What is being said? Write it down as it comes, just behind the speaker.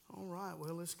right,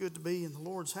 well, it's good to be in the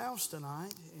Lord's house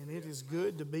tonight, and it is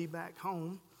good to be back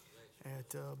home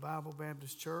at Bible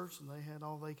Baptist Church, and they had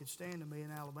all they could stand to me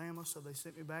in Alabama, so they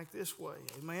sent me back this way,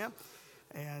 amen.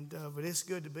 And but it's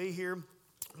good to be here.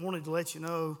 I wanted to let you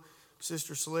know,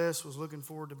 Sister Celeste was looking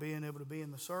forward to being able to be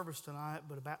in the service tonight,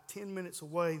 but about 10 minutes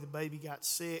away, the baby got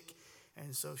sick,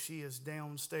 and so she is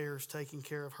downstairs taking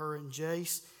care of her and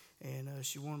Jace, and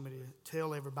she wanted me to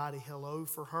tell everybody hello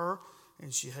for her.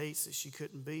 And she hates that she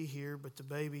couldn't be here, but the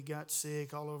baby got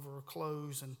sick all over her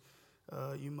clothes, and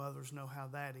you mothers know how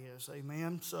that is.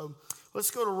 Amen. So let's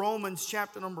go to Romans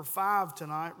chapter number 5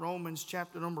 tonight. Romans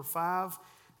chapter number 5.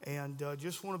 And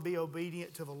just want to be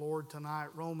obedient to the Lord tonight.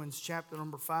 Romans chapter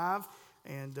number 5.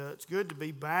 And it's good to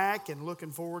be back and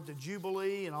looking forward to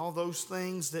Jubilee and all those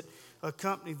things that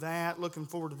accompany that. Looking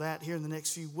forward to that here in the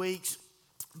next few weeks.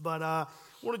 But I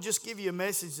want to just give you a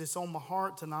message that's on my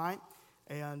heart tonight.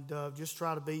 And just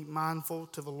try to be mindful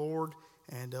to the Lord,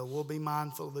 and we'll be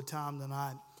mindful of the time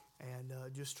tonight, and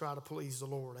just try to please the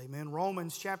Lord. Amen.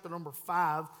 Romans chapter number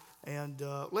 5, and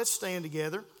let's stand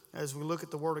together as we look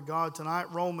at the Word of God tonight.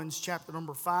 Romans chapter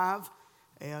number 5,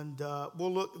 and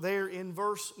we'll look there in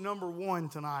verse number 1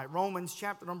 tonight. Romans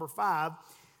chapter number 5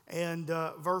 and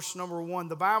verse number 1.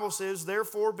 The Bible says,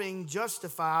 "Therefore, being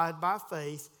justified by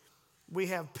faith, we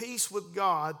have peace with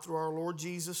God through our Lord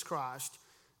Jesus Christ,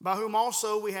 by whom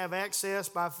also we have access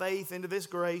by faith into this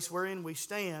grace wherein we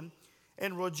stand,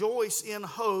 and rejoice in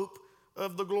hope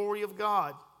of the glory of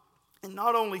God. And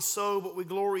not only so, but we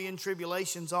glory in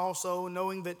tribulations also,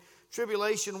 knowing that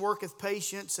tribulation worketh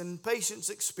patience, and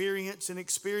patience experience, and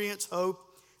experience hope.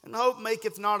 And hope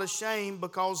maketh not ashamed,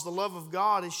 because the love of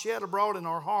God is shed abroad in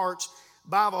our hearts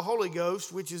by the Holy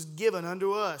Ghost, which is given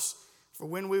unto us. For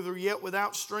when we were yet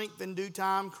without strength, in due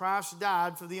time Christ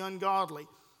died for the ungodly.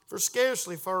 For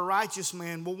scarcely for a righteous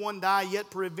man will one die, yet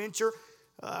peradventure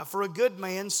for a good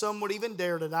man some would even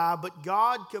dare to die. But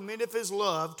God commendeth his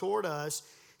love toward us,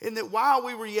 in that while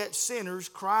we were yet sinners,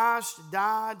 Christ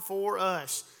died for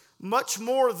us. Much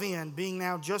more then, being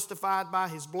now justified by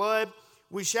his blood,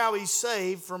 we shall be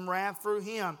saved from wrath through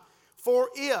him. For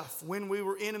if, when we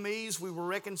were enemies, we were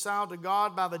reconciled to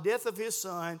God by the death of his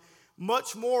Son,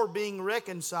 much more being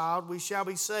reconciled, we shall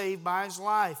be saved by his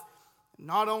life.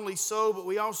 Not only so, but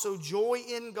we also joy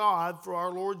in God through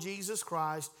our Lord Jesus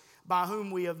Christ, by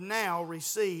whom we have now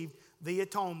received the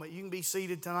atonement." You can be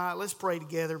seated tonight. Let's pray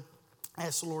together.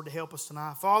 Ask the Lord to help us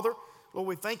tonight. Father, Lord,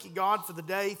 we thank you, God, for the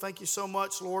day. Thank you so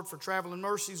much, Lord, for traveling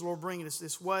mercies, Lord, bringing us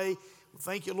this way. We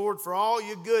thank you, Lord, for all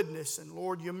your goodness and,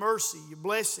 Lord, your mercy, your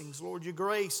blessings, Lord, your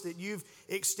grace that you've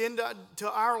extended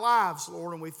to our lives,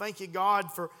 Lord. And we thank you,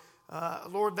 God, for,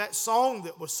 Lord, that song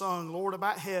that was sung, Lord,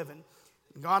 about heaven.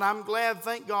 God, I'm glad,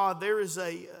 thank God, there is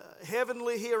a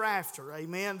heavenly hereafter.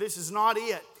 Amen. This is not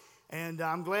it. And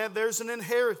I'm glad there's an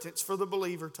inheritance for the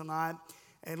believer tonight.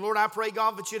 And Lord, I pray,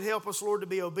 God, that you'd help us, Lord, to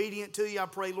be obedient to you. I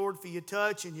pray, Lord, for your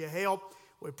touch and your help.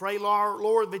 We pray,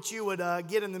 Lord, that you would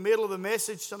get in the middle of the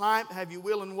message tonight, have your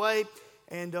will and way.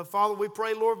 And Father, we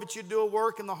pray, Lord, that you'd do a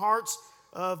work in the hearts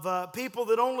of people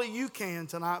that only you can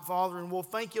tonight, Father. And we'll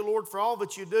thank you, Lord, for all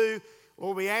that you do.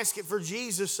 Lord, we ask it for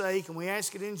Jesus' sake, and we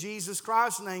ask it in Jesus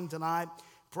Christ's name tonight.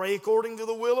 Pray according to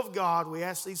the will of God. We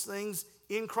ask these things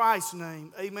in Christ's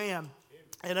name. Amen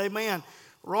and amen.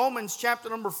 Romans chapter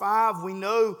number 5, we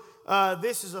know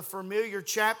this is a familiar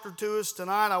chapter to us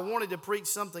tonight. I wanted to preach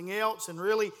something else and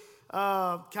really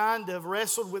kind of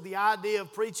wrestled with the idea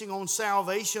of preaching on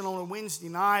salvation on a Wednesday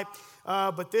night.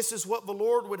 But this is what the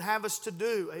Lord would have us to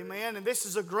do. Amen. And this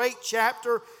is a great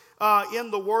chapter in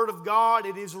the Word of God.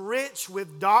 It is rich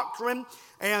with doctrine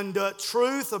and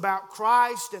truth about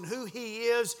Christ and who He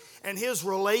is and His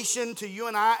relation to you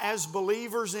and I as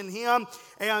believers in Him,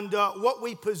 and what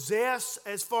we possess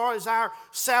as far as our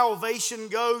salvation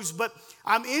goes. But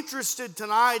I'm interested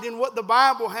tonight in what the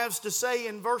Bible has to say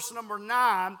in verse number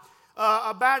 9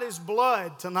 about His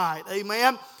blood tonight.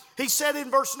 Amen. He said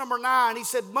in verse number 9, he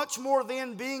said, "Much more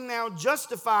then, being now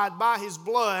justified by His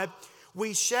blood,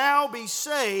 we shall be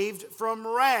saved from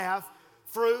wrath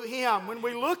through him." When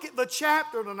we look at the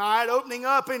chapter tonight, opening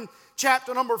up in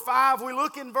chapter number 5, we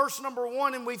look in verse number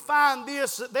 1 and we find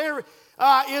this, that there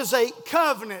is a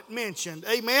covenant mentioned.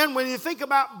 Amen. When you think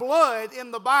about blood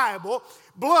in the Bible,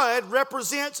 blood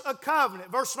represents a covenant.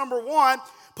 Verse number 1,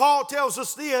 Paul tells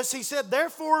us this. He said,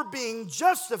 "Therefore, being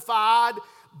justified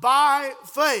by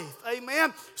faith."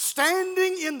 Amen.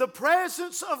 Standing in the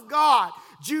presence of God,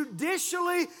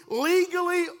 judicially,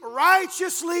 legally,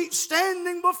 righteously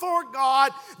standing before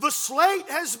God. The slate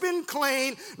has been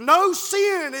clean. No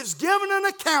sin is given an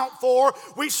account for.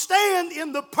 We stand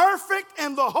in the perfect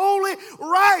and the holy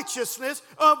righteousness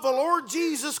of the Lord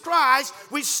Jesus Christ.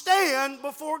 We stand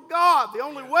before God. The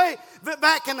only way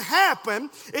that can happen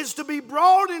is to be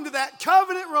brought into that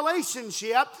covenant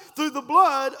relationship through the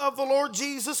blood of the Lord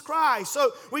Jesus Christ.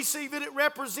 So we see that it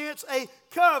represents a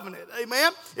covenant.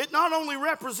 Amen. It not only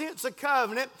represents a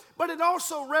covenant, but it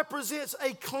also represents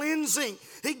a cleansing.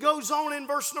 He goes on in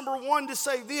verse number 1 to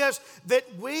say this, that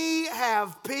we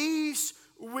have peace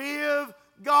with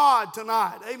God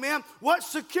tonight. Amen. What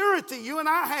security you and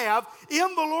I have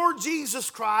in the Lord Jesus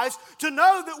Christ to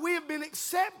know that we have been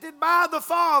accepted by the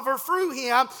Father through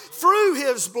Him, through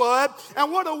His blood.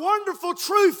 And what a wonderful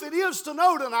truth it is to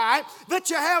know tonight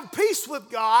that you have peace with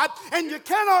God and you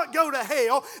cannot go to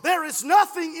hell. There is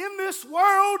nothing in this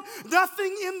world,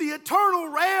 nothing in the eternal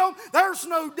realm. There's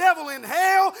no devil in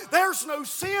hell. There's no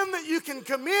sin that you can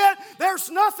commit.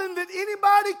 There's nothing that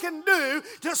anybody can do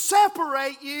to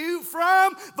separate you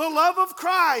from the love of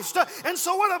Christ. And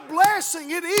so what a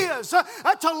blessing it is to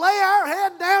lay our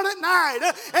head down at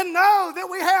night and know that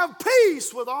we have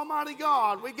peace with Almighty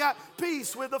God. We got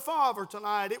peace with the Father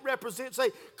tonight. It represents a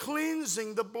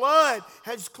cleansing. The blood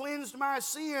has cleansed my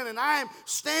sin, and I am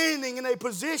standing in a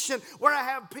position where I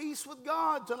have peace with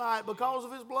God tonight because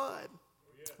of His blood.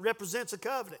 Represents a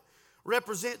covenant,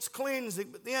 represents cleansing,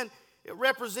 but then it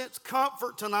represents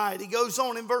comfort tonight. He goes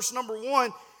on in verse number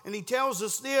 1 and he tells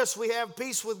us this: we have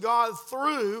peace with God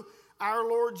through our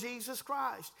Lord Jesus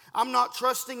Christ. I'm not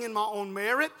trusting in my own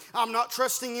merit. I'm not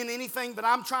trusting in anything that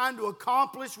I'm trying to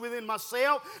accomplish within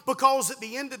myself, because at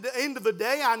the end of the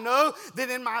day, I know that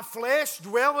in my flesh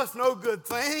dwelleth no good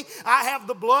thing. I have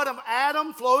the blood of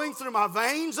Adam flowing through my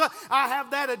veins. I have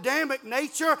that Adamic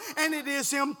nature, and it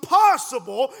is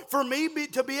impossible for me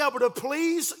to be able to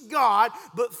please God.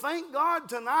 But thank God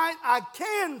tonight I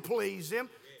can please Him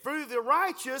through the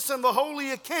righteous and the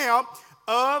holy account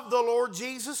of the Lord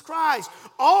Jesus Christ.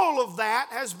 All of that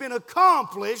has been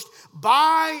accomplished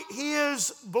by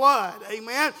His blood.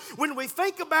 Amen. When we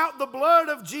think about the blood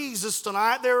of Jesus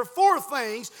tonight, there are 4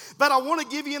 things that I want to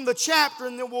give you in the chapter,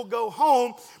 and then we'll go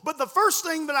home. But the first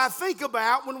thing that I think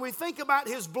about when we think about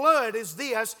His blood is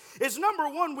this, is number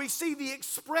 1, we see the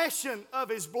expression of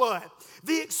His blood.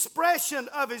 The expression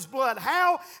of His blood.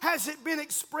 How has it been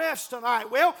expressed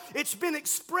tonight? Well, it's been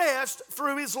expressed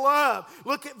through His love.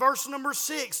 Look at verse number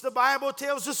 6. The Bible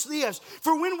tells us this: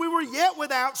 for when we were yet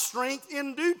without strength,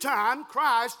 in due time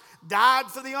Christ died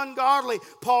for the ungodly.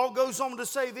 Paul goes on to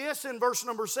say this in verse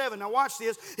number 7. Now watch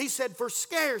this. He said, for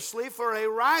scarcely for a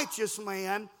righteous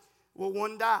man will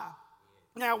one die.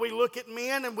 Now we look at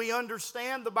men and we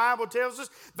understand the Bible tells us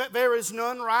that there is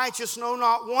none righteous, no,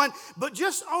 not one. But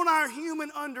just on our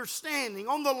human understanding,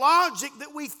 on the logic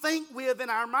that we think with in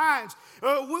our minds,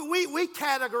 we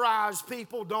categorize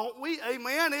people, don't we?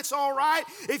 Amen. It's all right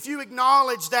if you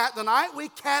acknowledge that tonight. We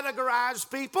categorize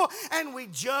people and we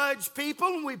judge people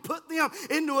and we put them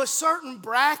into a certain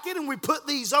bracket and we put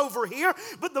these over here.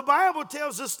 But the Bible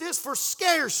tells us this: for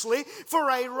scarcely for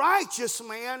a righteous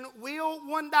man will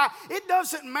one die. It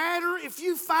doesn't matter if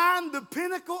you find the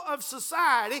pinnacle of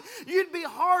society. You'd be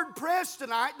hard pressed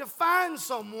tonight to find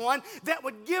someone that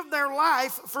would give their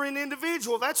life for an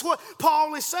individual. That's what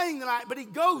Paul is saying tonight. But he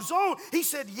goes on. He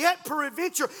said, yet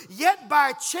peradventure, yet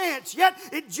by chance, yet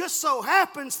it just so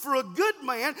happens for a good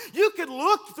man. You could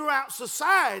look throughout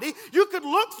society, you could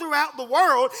look throughout the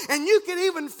world, and you could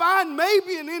even find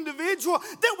maybe an individual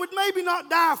that would maybe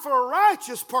not die for a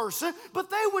righteous person,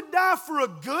 but they would die for a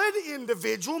good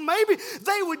individual. Maybe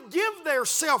they would give their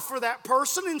self for that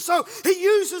person. And so he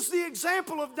uses the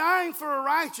example of dying for a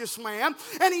righteous man,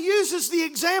 and he uses the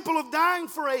example of dying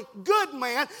for a good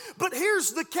man. But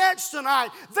here's the catch tonight: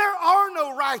 there are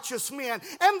no righteous men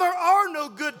and there are no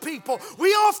good people. We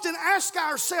often ask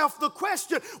ourselves the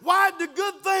question, why do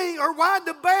good things or why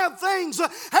do bad things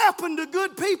happen to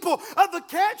good people? The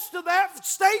catch to that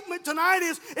statement tonight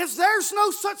is there's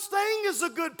no such thing as a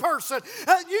good person.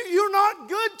 You're not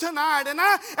good tonight, and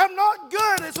I am not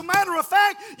good. As a matter of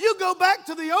fact, you go back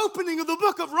to the opening of the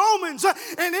book of Romans,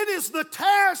 and it is the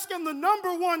task and the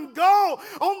number one goal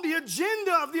on the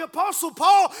agenda of the Apostle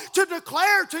Paul to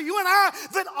declare to you and I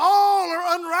that all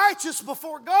are unrighteous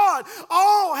before God.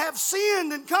 All have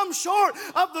sinned and come short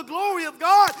of the glory of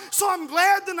God. So I'm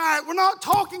glad tonight we're not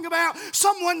talking about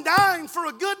someone dying for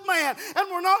a good man, and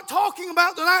we're not talking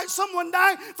about tonight someone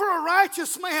dying for a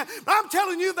righteous man. But I'm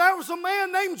telling you, there was a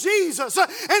man named Jesus,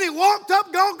 and he walked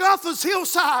up Golgotha Golgotha's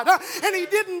hillside, and He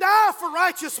didn't die for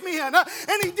righteous men,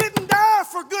 and He didn't die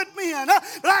for good men.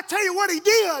 But I tell you what He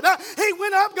did. He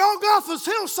went up Golgotha's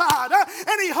hillside,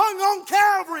 and He hung on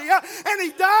Calvary, and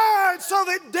He died so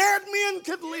that dead men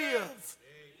could live.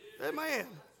 Amen.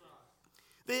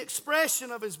 The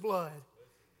expression of His blood,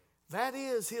 that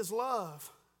is His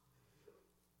love.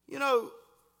 You know,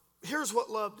 here's what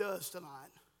love does tonight.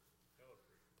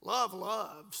 Love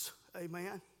loves,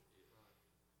 amen.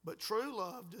 But true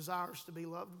love desires to be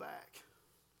loved back.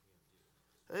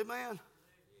 Amen.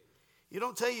 You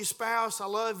don't tell your spouse, I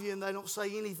love you, and they don't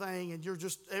say anything, and you're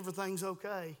just, everything's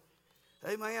okay.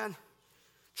 Amen.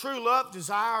 True love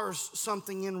desires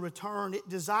something in return. It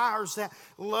desires that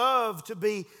love to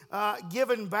be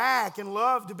given back and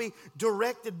love to be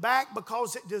directed back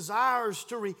because it desires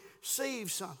to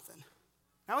receive something.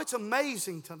 Now, it's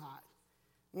amazing tonight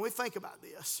when we think about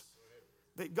this,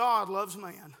 that God loves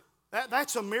man.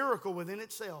 That's a miracle within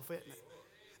itself, isn't it?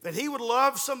 That He would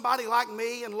love somebody like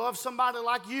me and love somebody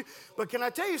like you. But can I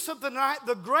tell you something tonight?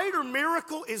 The greater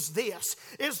miracle is this,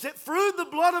 is that through the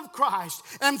blood of Christ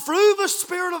and through the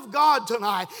Spirit of God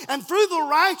tonight and through the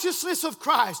righteousness of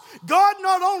Christ, God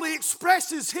not only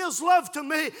expresses His love to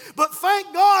me, but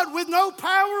thank God, with no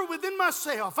power within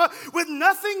myself, with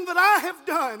nothing that I have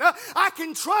done, I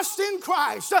can trust in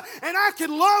Christ and I can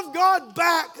love God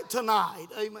back tonight.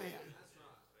 Amen.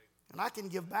 And I can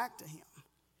give back to Him.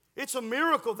 It's a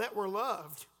miracle that we're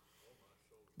loved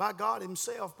by God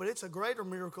Himself, but it's a greater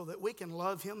miracle that we can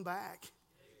love Him back.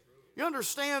 You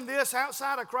understand this?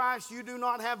 Outside of Christ, you do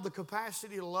not have the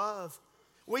capacity to love.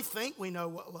 We think we know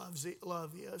what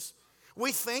love is.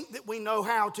 We think that we know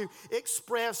how to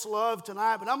express love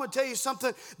tonight, but I'm going to tell you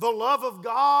something. The love of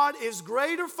God is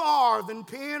greater far than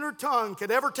pen or tongue could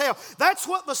ever tell. That's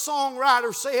what the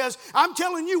songwriter says. I'm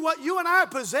telling you, what you and I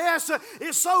possess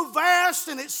is so vast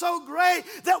and it's so great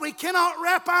that we cannot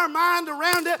wrap our mind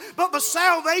around it. But the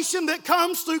salvation that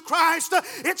comes through Christ,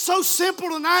 it's so simple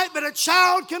tonight that a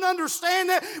child can understand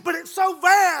it, but it's so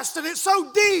vast and it's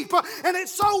so deep and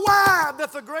it's so wide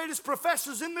that the greatest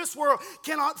professors in this world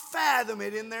cannot fathom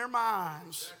it in their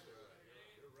minds.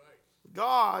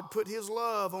 God put His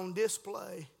love on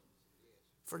display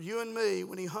for you and me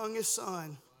when He hung His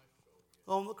Son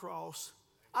on the cross.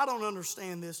 I don't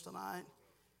understand this tonight.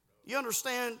 You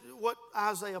understand what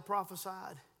Isaiah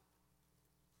prophesied?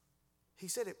 He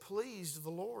said it pleased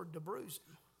the Lord to bruise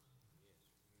Him.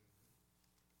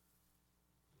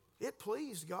 It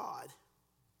pleased God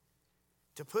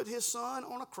to put His Son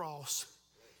on a cross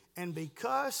and be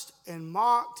cussed and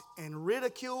mocked and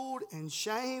ridiculed and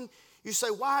shamed. You say,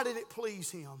 why did it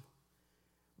please Him?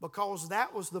 Because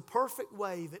that was the perfect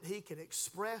way that He could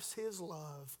express His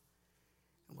love.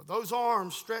 And with those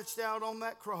arms stretched out on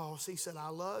that cross, He said, I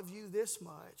love you this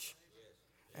much.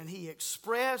 And He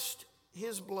expressed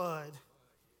His blood,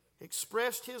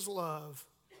 expressed His love.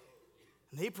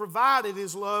 And He provided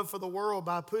His love for the world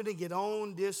by putting it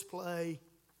on display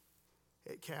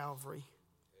at Calvary.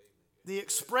 The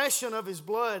expression of His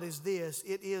blood is this.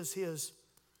 It is His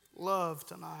love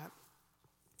tonight.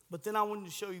 But then I wanted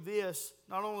to show you this.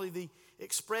 Not only the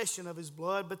expression of His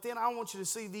blood, but then I want you to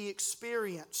see the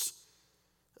experience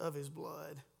of His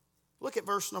blood. Look at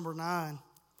verse number 9.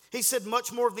 He said,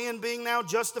 much more then, being now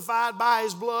justified by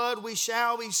His blood, we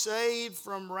shall be saved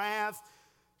from wrath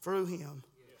through Him.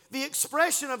 The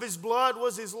expression of His blood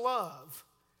was His love.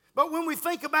 But when we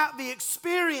think about the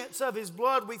experience of His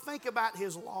blood, we think about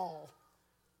His law.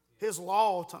 His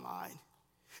law tonight.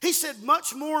 He said,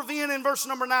 much more then in verse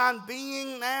number 9,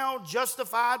 being now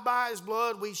justified by His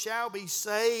blood, we shall be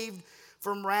saved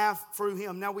from wrath through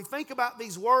Him. Now we think about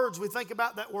these words, we think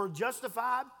about that word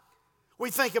justified. We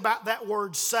think about that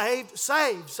word saved.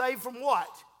 Saved from what?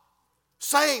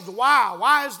 Saved. Why?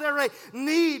 Why is there a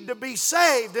need to be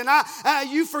saved? And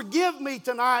you forgive me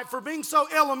tonight for being so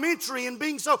elementary and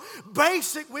being so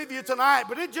basic with you tonight.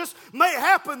 But it just may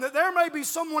happen that there may be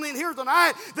someone in here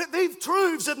tonight that these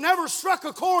truths have never struck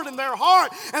a chord in their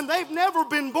heart and they've never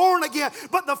been born again.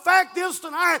 But the fact is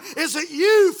tonight is that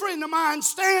you, friend of mine,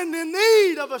 stand in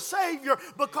need of a Savior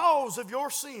because of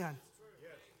your sin.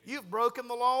 You've broken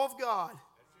the law of God.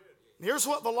 Here's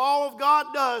what the law of God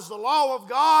does. The law of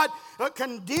God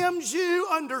condemns you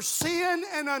under sin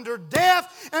and under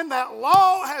death. And that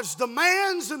law has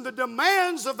demands, and the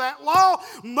demands of that law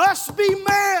must be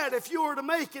met if you are to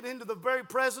make it into the very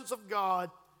presence of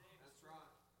God.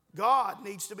 God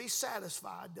needs to be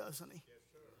satisfied, doesn't He?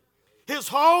 His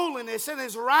holiness and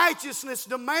His righteousness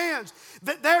demands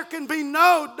that there can be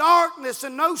no darkness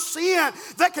and no sin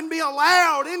that can be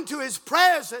allowed into His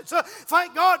presence.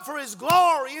 Thank God for His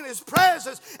glory and His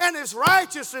presence and His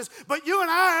righteousness. But you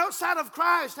and I, outside of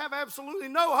Christ, have absolutely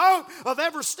no hope of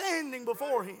ever standing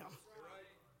before Him.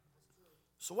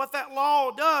 So what that law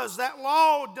does, that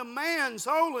law demands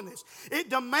holiness.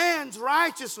 It demands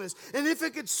righteousness. And if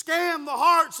it could scam the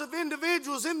hearts of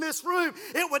individuals in this room,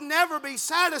 it would never be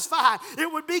satisfied.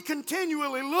 It would be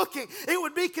continually looking. It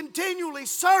would be continually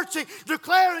searching,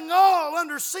 declaring all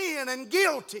under sin and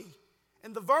guilty.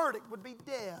 And the verdict would be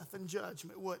death and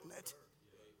judgment, wouldn't it?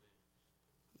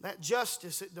 That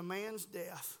justice, it demands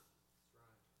death.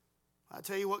 I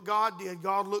tell you what God did.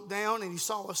 God looked down and He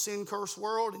saw a sin-cursed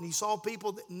world, and He saw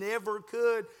people that never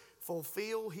could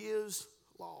fulfill His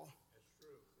law.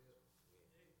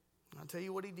 I'll tell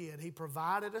you what He did. He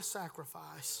provided a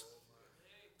sacrifice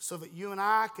so that you and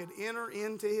I could enter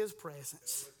into His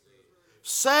presence.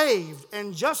 Saved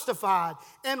and justified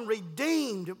and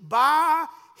redeemed by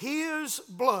His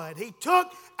blood. He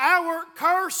took our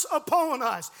curse upon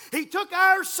us. He took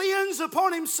our sins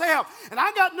upon Himself. And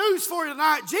I got news for you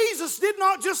tonight. Jesus did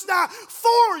not just die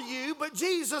for you, but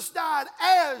Jesus died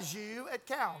as you at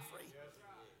Calvary.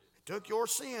 He took your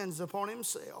sins upon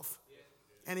Himself.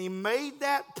 And He made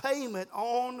that payment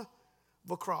on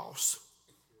the cross.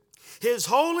 His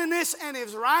holiness and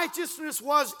His righteousness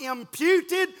was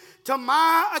imputed to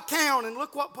my account. And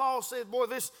look what Paul said. Boy,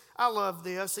 I love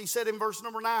this. He said in verse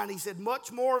number 9, he said,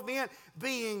 much more then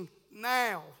being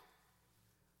now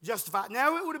justified.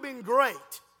 Now it would have been great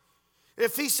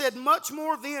if he said much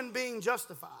more then being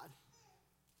justified.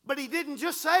 But he didn't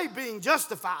just say being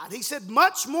justified. He said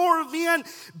much more then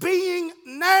being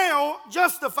now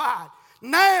justified.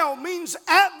 Now means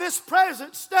at this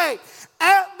present state,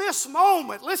 at this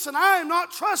moment. Listen, I am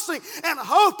not trusting and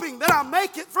hoping that I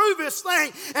make it through this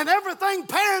thing and everything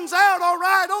pans out all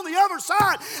right on the other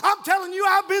side. I'm telling you,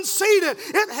 I've been seated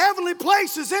in heavenly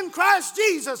places in Christ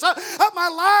Jesus. My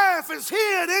life is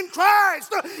hid in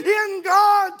Christ, in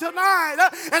God tonight.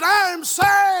 And I am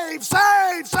saved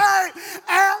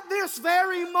at this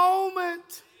very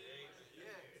moment.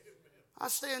 I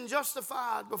stand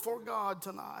justified before God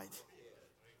tonight.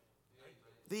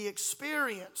 The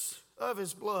experience of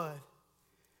His blood.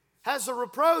 Has the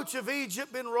reproach of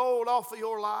Egypt been rolled off of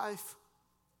your life?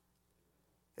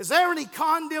 Is there any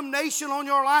condemnation on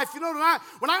your life? You know, tonight,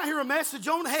 when I hear a message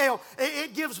on hell,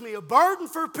 it gives me a burden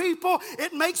for people.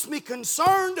 It makes me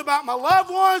concerned about my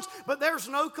loved ones. But there's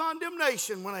no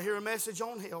condemnation when I hear a message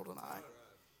on hell tonight.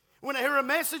 When I hear a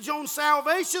message on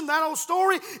salvation, that old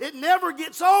story, it never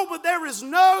gets old, but there is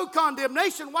no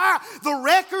condemnation. Why? The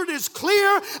record is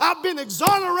clear. I've been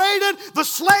exonerated. The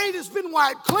slate has been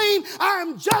wiped clean. I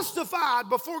am justified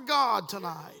before God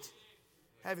tonight.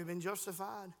 Have you been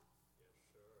justified?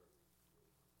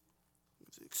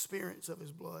 It's the experience of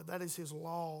His blood. That is His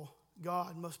law.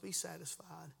 God must be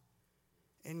satisfied.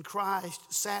 And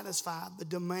Christ satisfied the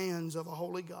demands of a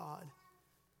holy God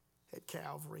at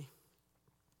Calvary.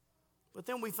 But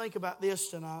then we think about this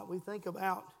tonight. We think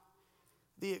about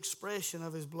the expression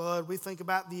of His blood. We think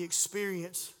about the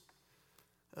experience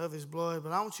of His blood.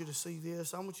 But I want you to see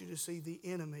this. I want you to see the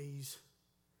enemies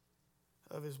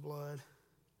of His blood.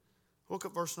 Look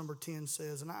at verse number 10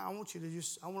 says, and I want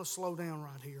to slow down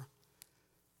right here.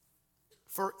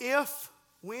 For if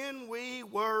when we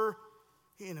were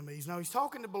enemies. Now He's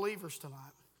talking to believers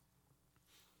tonight.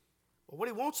 But what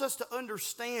He wants us to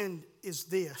understand is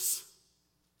this.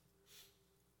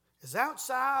 Is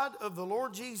outside of the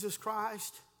Lord Jesus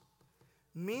Christ,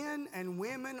 men and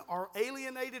women are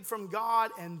alienated from God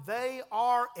and they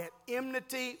are at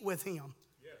enmity with Him.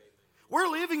 Yes. We're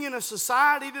living in a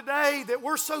society today that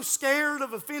we're so scared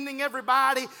of offending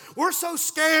everybody. We're so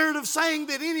scared of saying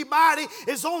that anybody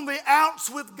is on the outs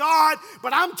with God.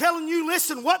 But I'm telling you,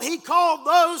 listen, what He called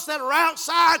those that are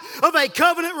outside of a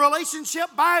covenant relationship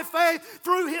by faith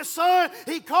through His Son,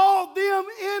 He called them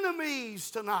enemies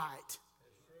tonight.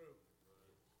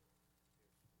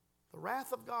 The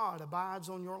wrath of God abides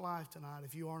on your life tonight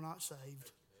if you are not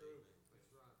saved.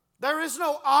 There is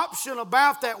no option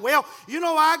about that. Well,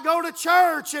 I go to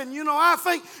church and, I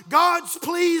think God's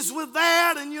pleased with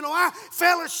that. And, I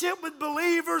fellowship with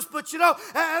believers. But,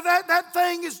 that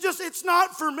thing is just, it's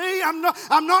not for me. I'm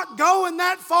not going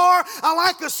that far. I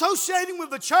like associating with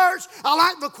the church. I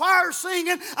like the choir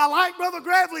singing. I like Brother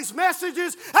Gravely's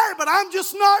messages. Hey, but I'm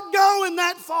just not going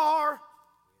that far.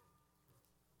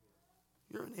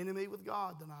 You're an enemy with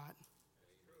God tonight.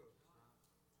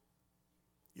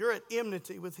 You're at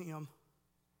enmity with Him.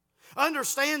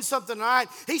 Understand something tonight.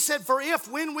 He said, for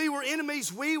if when we were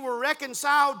enemies, we were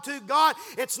reconciled to God.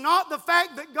 It's not the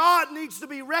fact that God needs to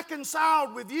be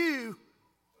reconciled with you.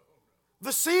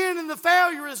 The sin and the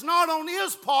failure is not on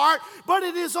His part, but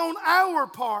it is on our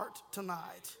part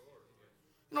tonight.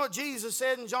 You know what Jesus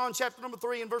said in John chapter number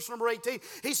 3 and verse number 18?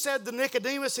 He said to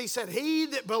Nicodemus, He said, he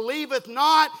that believeth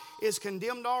not is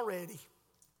condemned already.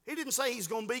 He didn't say he's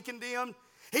going to be condemned.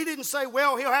 He didn't say,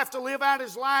 well, he'll have to live out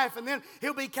his life and then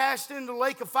he'll be cast into the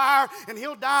lake of fire and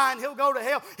he'll die and he'll go to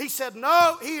hell. He said,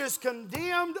 no, he is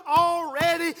condemned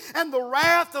already and the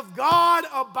wrath of God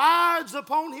abides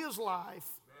upon his life.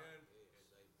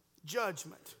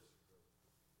 Judgment.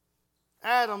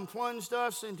 Adam plunged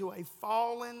us into a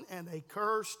fallen and a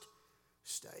cursed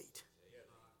state.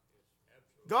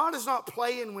 God is not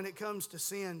playing when it comes to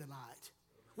sin tonight.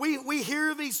 We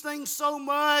hear these things so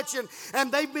much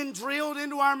and they've been drilled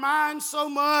into our minds so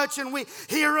much and we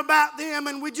hear about them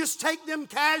and we just take them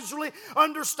casually.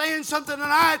 Understand something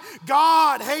tonight.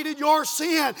 God hated your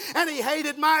sin and He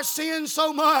hated my sin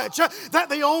so much that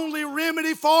the only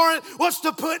remedy for it was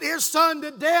to put His Son to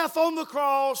death on the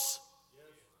cross.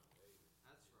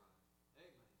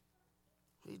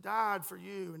 He died for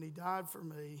you and He died for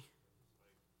me.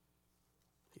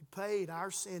 He paid our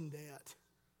sin debt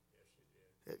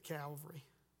at Calvary.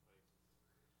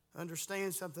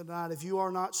 Understand something tonight. If you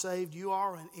are not saved, you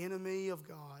are an enemy of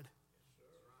God.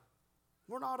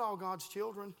 We're not all God's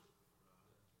children.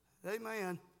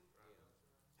 Amen.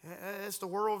 That's the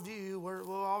worldview.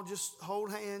 We'll all just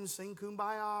hold hands, sing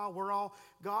kumbaya. We're all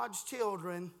God's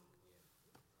children.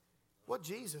 What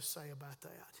did Jesus say about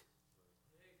that?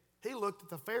 He looked at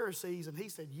the Pharisees and He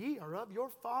said, ye are of your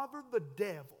father the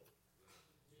devil.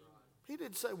 He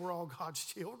didn't say we're all God's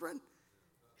children.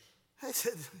 He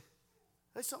said,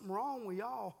 there's something wrong with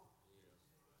y'all.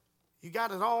 You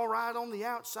got it all right on the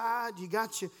outside. You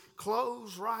got your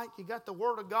clothes right. You got the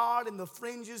Word of God in the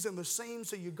fringes and the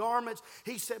seams of your garments.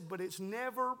 He said, but it's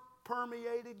never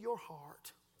permeated your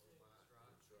heart.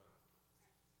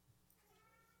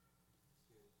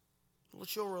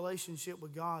 What's your relationship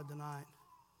with God tonight?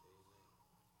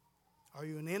 Are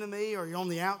you an enemy? Are you on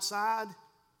the outside?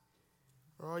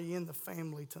 Or are you in the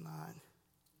family tonight?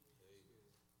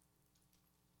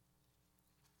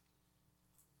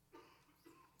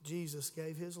 Jesus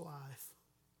gave His life.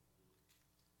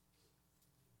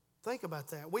 Think about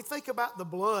that. We think about the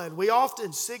blood. We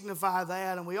often signify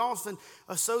that and we often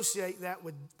associate that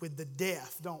with the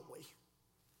death, don't we?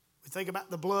 We think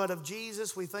about the blood of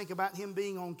Jesus. We think about Him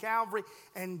being on Calvary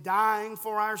and dying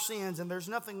for our sins. And there's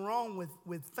nothing wrong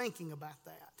with thinking about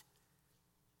that.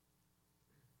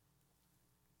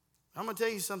 I'm going to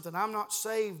tell you something. I'm not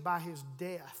saved by His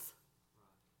death.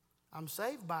 I'm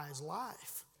saved by His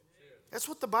life. That's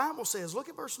what the Bible says. Look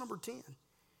at verse number 10.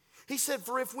 He said,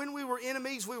 for if when we were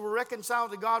enemies, we were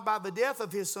reconciled to God by the death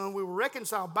of His Son, we were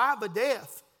reconciled by the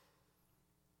death.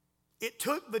 It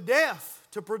took the death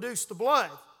to produce the blood.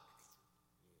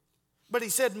 But He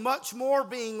said, much more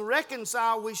being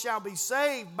reconciled, we shall be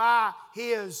saved by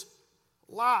His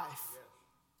life.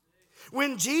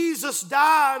 When Jesus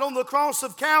died on the cross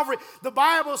of Calvary, the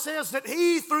Bible says that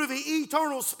He, through the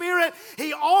eternal Spirit,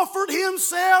 He offered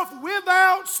Himself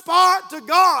without spot to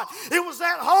God. It was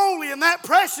that holy and that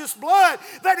precious blood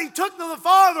that He took to the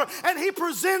Father and He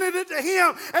presented it to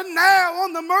Him. And now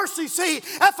on the mercy seat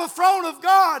at the throne of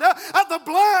God, the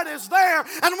blood is there.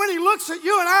 And when He looks at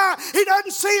you and I, He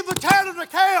doesn't see the tattered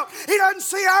account. He doesn't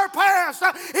see our past.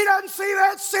 He doesn't see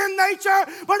that sin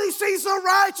nature, but He sees the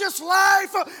righteous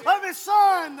life of His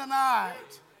Son tonight.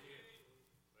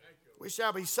 We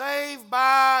shall be saved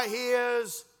by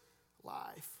His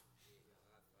life.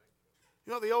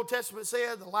 You know what the Old Testament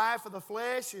said? The life of the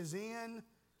flesh is in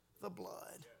the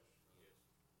blood.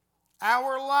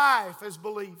 Our life as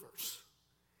believers,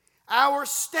 our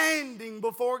standing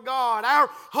before God, our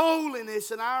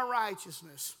holiness and our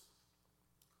righteousness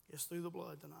is through the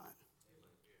blood tonight.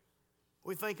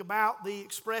 We think about the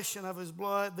expression of His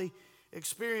blood, the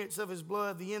experience of His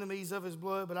blood, the enemies of His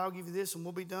blood, but I'll give you this and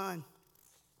we'll be done.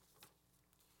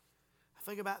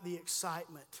 Think about the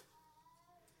excitement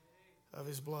of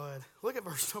His blood. Look at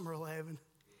verse number 11.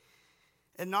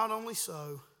 And not only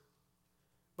so,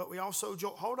 but we also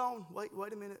hold on, wait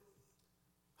a minute.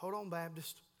 Hold on,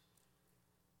 Baptist.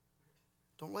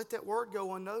 Don't let that word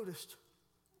go unnoticed.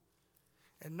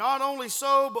 And not only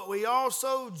so, but we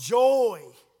also joy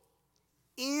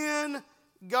in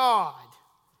God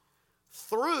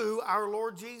through our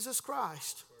Lord Jesus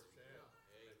Christ.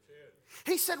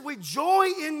 He said we joy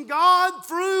in God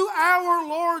through our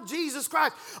Lord Jesus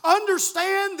Christ.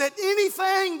 Understand that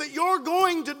anything that you're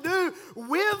going to do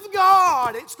with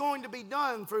God, it's going to be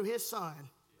done through His Son.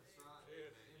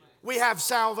 We have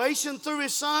salvation through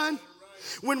His Son.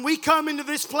 When we come into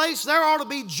this place, there ought to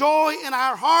be joy in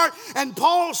our heart. And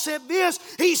Paul said this,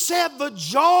 he said the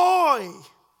joy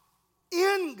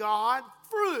in God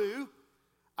through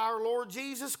our Lord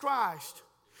Jesus Christ.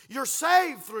 You're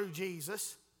saved through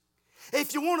Jesus.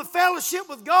 If you want to fellowship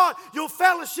with God, you'll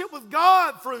fellowship with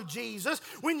God through Jesus.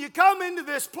 When you come into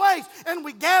this place and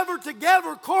we gather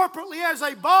together corporately as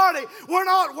a body, we're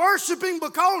not worshiping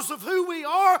because of who we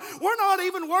are. We're not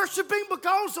even worshiping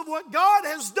because of what God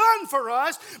has done for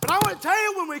us. But I want to tell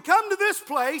you, when we come to this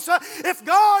place, if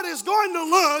God is going to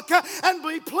look and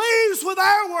be pleased with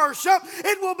our worship,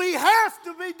 it will have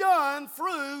to be done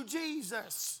through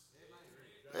Jesus.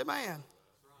 Amen.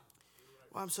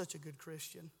 Well, I'm such a good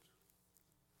Christian.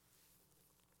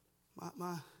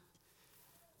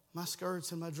 My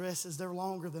skirts and my dresses, they're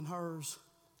longer than hers.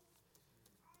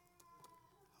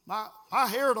 My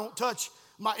hair don't touch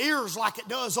my ears like it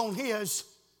does on his.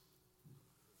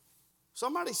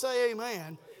 Somebody say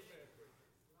amen.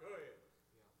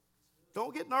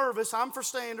 Don't get nervous. I'm for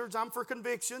standards. I'm for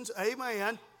convictions.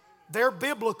 Amen. They're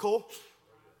biblical.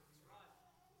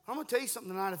 I'm going to tell you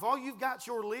something tonight. If all you've got's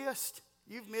your list,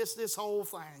 you've missed this whole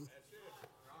thing.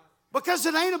 Because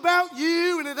it ain't about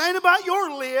you, and it ain't about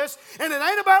your list, and it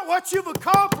ain't about what you've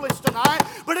accomplished tonight,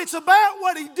 but it's about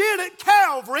what He did at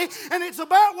Calvary, and it's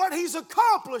about what He's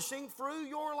accomplishing through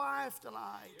your life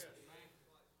tonight.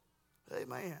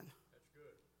 Amen.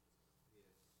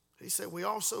 He said we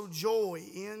also joy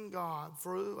in God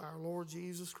through our Lord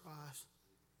Jesus Christ.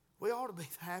 We ought to be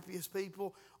the happiest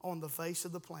people on the face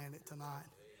of the planet tonight.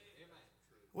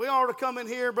 We ought to come in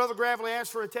here. Brother Gravely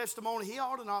asked for a testimony. He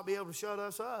ought to not be able to shut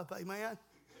us up. Amen.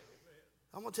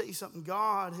 I'm going to tell you something.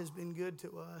 God has been good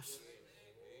to us.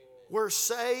 We're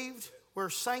saved. We're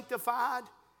sanctified.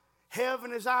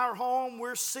 Heaven is our home.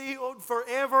 We're sealed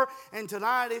forever. And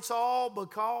tonight it's all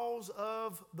because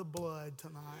of the blood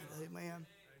tonight. Amen.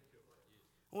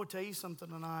 I want to tell you something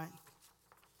tonight.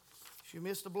 If you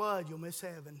miss the blood, you'll miss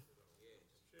heaven.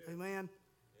 Amen.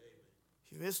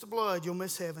 If you miss the blood, you'll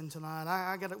miss heaven tonight.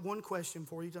 I got one question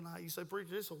for you tonight. You say, preacher,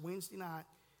 this is a Wednesday night.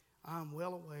 I'm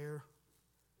well aware.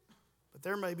 But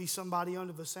there may be somebody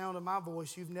under the sound of my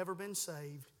voice. You've never been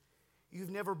saved. You've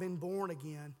never been born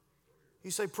again.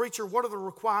 You say, preacher, what are the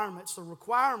requirements? The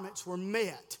requirements were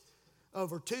met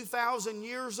over 2,000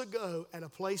 years ago at a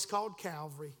place called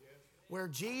Calvary, where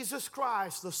Jesus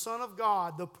Christ, the Son of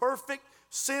God, the perfect,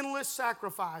 sinless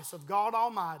sacrifice of God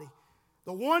Almighty,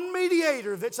 the one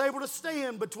mediator that's able to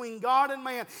stand between God and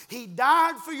man, He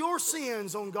died for your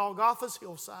sins on Golgotha's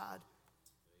hillside.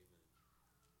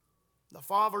 The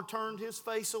Father turned His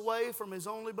face away from His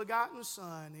only begotten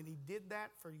Son, and He did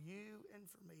that for you and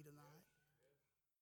for me tonight.